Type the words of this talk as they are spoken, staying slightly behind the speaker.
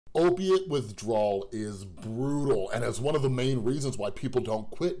Opiate withdrawal is brutal, and it's one of the main reasons why people don't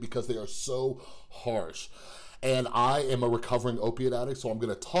quit, because they are so harsh. And I am a recovering opiate addict, so I'm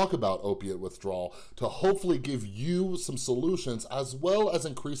gonna talk about opiate withdrawal to hopefully give you some solutions, as well as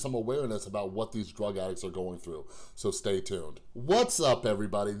increase some awareness about what these drug addicts are going through. So stay tuned. What's up,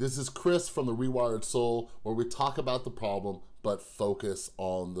 everybody? This is Chris from The Rewired Soul, where we talk about the problem, but focus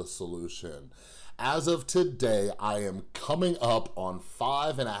on the solution. As of today, I am coming up on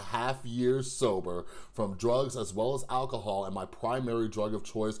 5.5 years sober from drugs as well as alcohol, and my primary drug of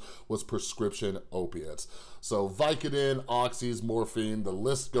choice was prescription opiates. So Vicodin, Oxys, morphine, the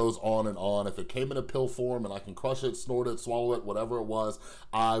list goes on and on. If it came in a pill form and I can crush it, snort it, swallow it, whatever it was,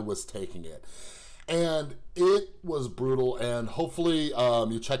 I was taking it. And it was brutal, and hopefully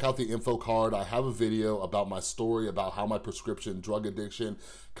you check out the info card. I have a video about my story about how my prescription drug addiction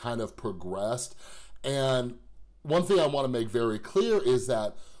kind of progressed. And one thing I want to make very clear is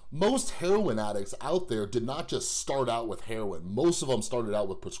that most heroin addicts out there did not just start out with heroin. Most of them started out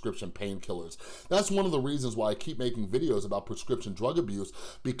with prescription painkillers. That's one of the reasons why I keep making videos about prescription drug abuse,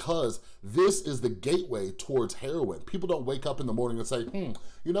 because this is the gateway towards heroin. People don't wake up in the morning and say,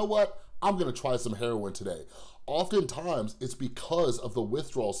 you know what? I'm gonna try some heroin today. Oftentimes, it's because of the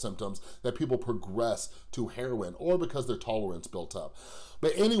withdrawal symptoms that people progress to heroin, or because their tolerance built up.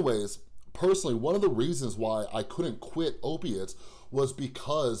 But anyways, personally, one of the reasons why I couldn't quit opiates was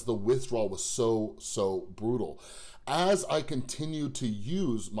because the withdrawal was so brutal. As I continued to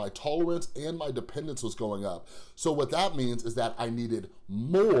use, my tolerance and my dependence was going up. So what that means is that I needed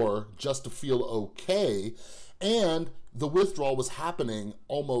more just to feel okay, and the withdrawal was happening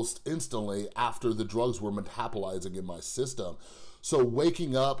almost instantly after the drugs were metabolizing in my system. So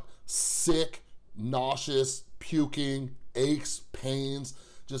waking up sick, nauseous, puking, aches, pains,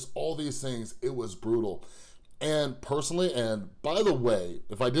 just all these things, it was brutal. And personally, and by the way,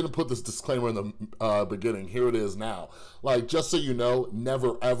 if I didn't put this disclaimer in the beginning, here it is now. Like, just so you know,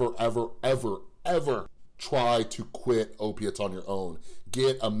 never, ever try to quit opiates on your own.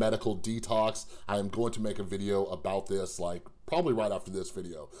 Get a medical detox. I am going to make a video about this, like probably right after this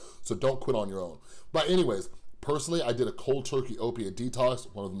video. So don't quit on your own. But anyways, personally, I did a cold turkey opiate detox,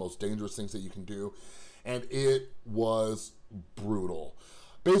 one of the most dangerous things that you can do. And it was brutal.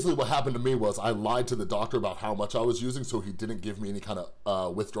 Basically what happened to me was I lied to the doctor about how much I was using, so he didn't give me any kind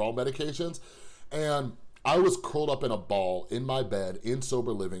of withdrawal medications. And I was curled up in a ball in my bed in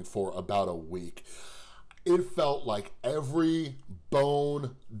sober living for about a week. It felt like every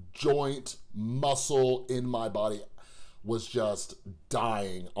bone, joint, muscle in my body was just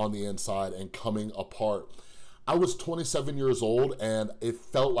dying on the inside and coming apart. I was 27 years old, and it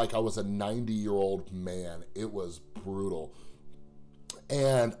felt like I was a 90-year-old man. It was brutal.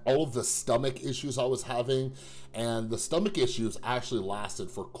 And all of the stomach issues I was having, and the stomach issues actually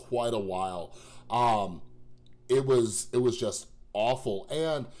lasted for quite a while. It was just awful.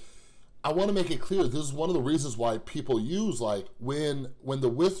 And I want to make it clear, this is one of the reasons why people use, like, when the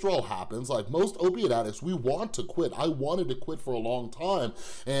withdrawal happens, like most opiate addicts, we want to quit. I wanted to quit for a long time,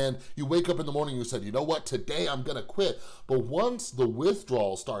 and you wake up in the morning and you said, you know what, today I'm gonna quit. But once the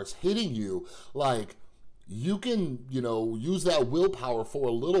withdrawal starts hitting you, like, you can, you know, use that willpower for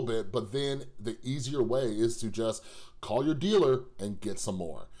a little bit, but then the easier way is to just call your dealer and get some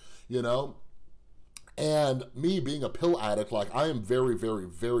more, you know? And me being a pill addict, like, I am very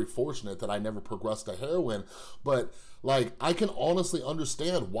fortunate that I never progressed to heroin, but like, I can honestly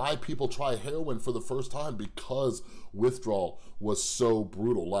understand why people try heroin for the first time, because withdrawal was so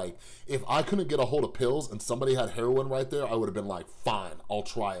brutal. Like, if I couldn't get a hold of pills and somebody had heroin right there, I would have been like, fine, I'll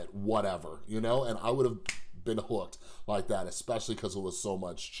try it, whatever, you know? And I would have been hooked like that, especially because it was so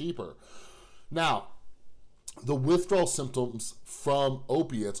much cheaper. Now, the withdrawal symptoms from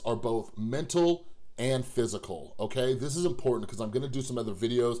opiates are both mental and physical, okay? This is important because I'm gonna do some other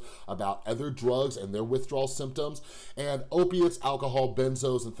videos about other drugs and their withdrawal symptoms, and opiates, alcohol,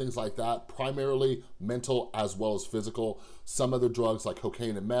 benzos, and things like that, primarily mental as well as physical. Some other drugs like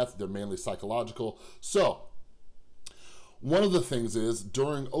cocaine and meth, they're mainly psychological. So, one of the things is,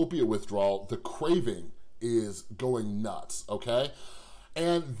 during opiate withdrawal, the craving is going nuts, okay?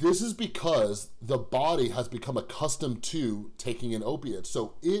 And this is because the body has become accustomed to taking in opiates.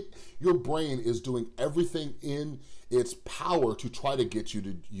 So your brain is doing everything in its power to try to get you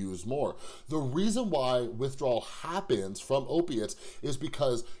to use more. The reason why withdrawal happens from opiates is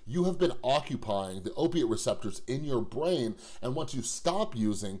because you have been occupying the opiate receptors in your brain, and once you stop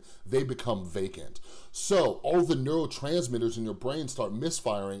using, they become vacant. So all the neurotransmitters in your brain start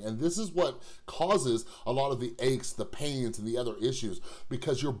misfiring, and this is what causes a lot of the aches, the pains, and the other issues,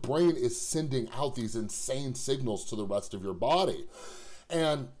 because your brain is sending out these insane signals to the rest of your body.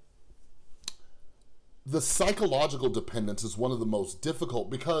 And The psychological dependence is one of the most difficult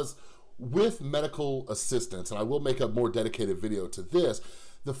because with medical assistance, and I will make a more dedicated video to this,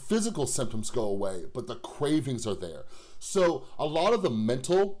 the physical symptoms go away, but the cravings are there. So a lot of the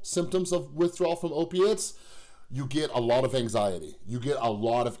mental symptoms of withdrawal from opiates, you get a lot of anxiety, you get a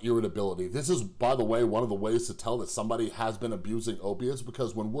lot of irritability. This is, by the way, one of the ways to tell that somebody has been abusing opiates,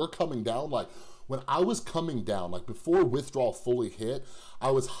 because when we're coming down, like when I was coming down, like before withdrawal fully hit,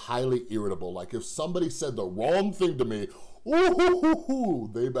 I was highly irritable. Like if somebody said the wrong thing to me, ooh,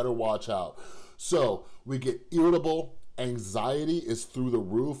 they better watch out. So we get irritable, anxiety is through the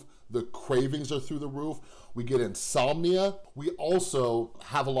roof, the cravings are through the roof, we get insomnia, we also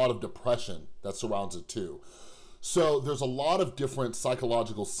have a lot of depression that surrounds it too. So there's a lot of different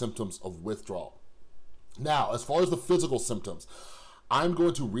psychological symptoms of withdrawal. Now, as far as the physical symptoms, I'm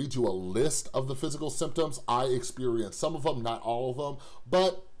going to read you a list of the physical symptoms. I experienced some of them, not all of them,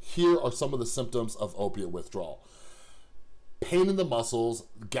 but here are some of the symptoms of opiate withdrawal. Pain in the muscles,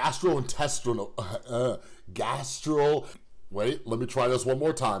 gastrointestinal, wait, let me try this one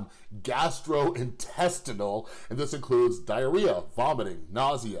more time. Gastrointestinal, and this includes diarrhea, vomiting,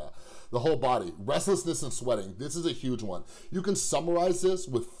 nausea, the whole body, restlessness and sweating. This is a huge one. You can summarize this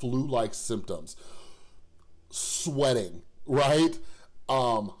with flu-like symptoms. Sweating, right?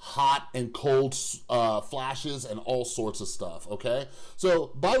 Hot and cold flashes and all sorts of stuff, okay?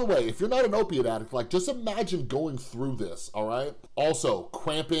 So, by the way, if you're not an opiate addict, like just imagine going through this, all right? Also,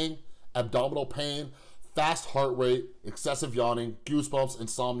 cramping, abdominal pain, fast heart rate, excessive yawning, goosebumps,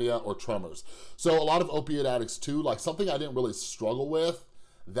 insomnia, or tremors. So a lot of opiate addicts too, like something I didn't really struggle with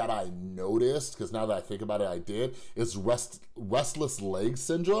that I noticed, because now that I think about it, I did, is restless leg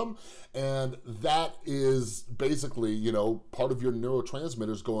syndrome. And that is basically, you know, part of your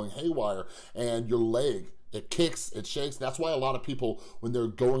neurotransmitters going haywire, and your leg, it kicks, it shakes. That's why a lot of people, when they're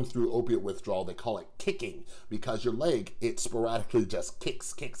going through opiate withdrawal, they call it kicking, because your leg, it sporadically just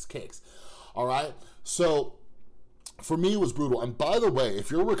kicks. All right, so for me, it was brutal. And by the way, if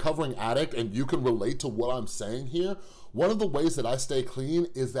you're a recovering addict and you can relate to what I'm saying here, one of the ways that I stay clean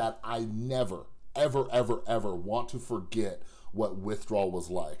is that I never, ever want to forget what withdrawal was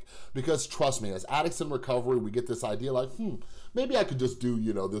like. Because trust me, as addicts in recovery, we get this idea like, maybe I could just do,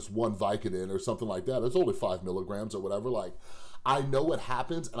 you know, this one Vicodin or something like that. It's only 5 milligrams or whatever. Like, I know what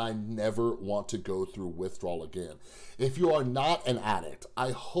happens, and I never want to go through withdrawal again. If you are not an addict,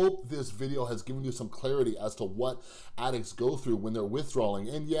 I hope this video has given you some clarity as to what addicts go through when they're withdrawing.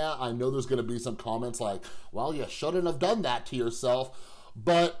 And yeah, I know there's gonna be some comments like, well, you shouldn't have done that to yourself.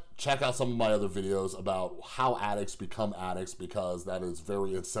 But check out some of my other videos about how addicts become addicts, because that is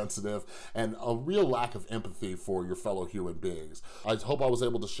very insensitive and a real lack of empathy for your fellow human beings. I hope I was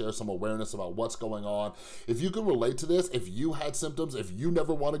able to share some awareness about what's going on. If you can relate to this, if you had symptoms, if you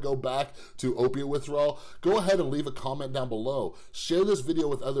never want to go back to opiate withdrawal, go ahead and leave a comment down below. Share this video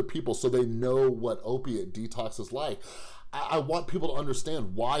with other people so they know what opiate detox is like. I want people to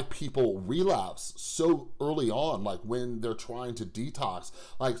understand why people relapse so early on, like when they're trying to detox.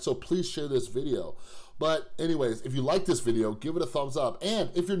 Like, so please share this video. But anyways, if you like this video, give it a thumbs up. And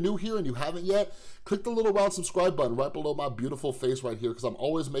if you're new here and you haven't yet, click the little round subscribe button right below my beautiful face right here, because I'm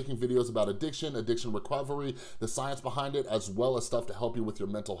always making videos about addiction recovery, the science behind it, as well as stuff to help you with your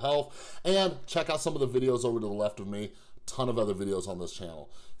mental health. And check out some of the videos over to the left of me. Ton of other videos on this channel.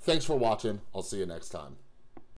 Thanks for watching. I'll see you next time.